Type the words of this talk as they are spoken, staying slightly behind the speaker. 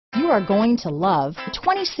are going to love the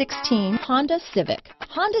 2016 Honda Civic.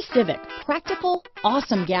 Honda Civic, practical,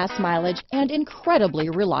 awesome gas mileage, and incredibly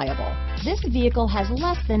reliable. This vehicle has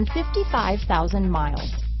less than 55,000 miles.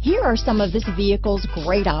 Here are some of this vehicle's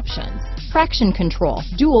great options: traction control,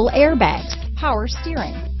 dual airbags, power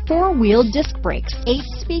steering, four-wheel disc brakes, 8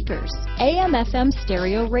 speakers, AM/FM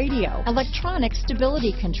stereo radio, electronic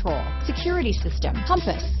stability control, security system,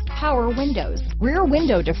 compass, power windows, rear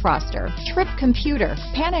window defroster, trip computer,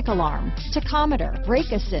 panic alarm, tachometer,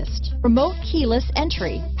 brake assist, remote keyless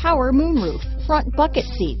entry, power moonroof, front bucket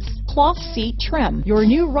seats, cloth seat trim. Your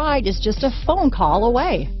new ride is just a phone call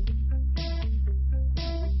away.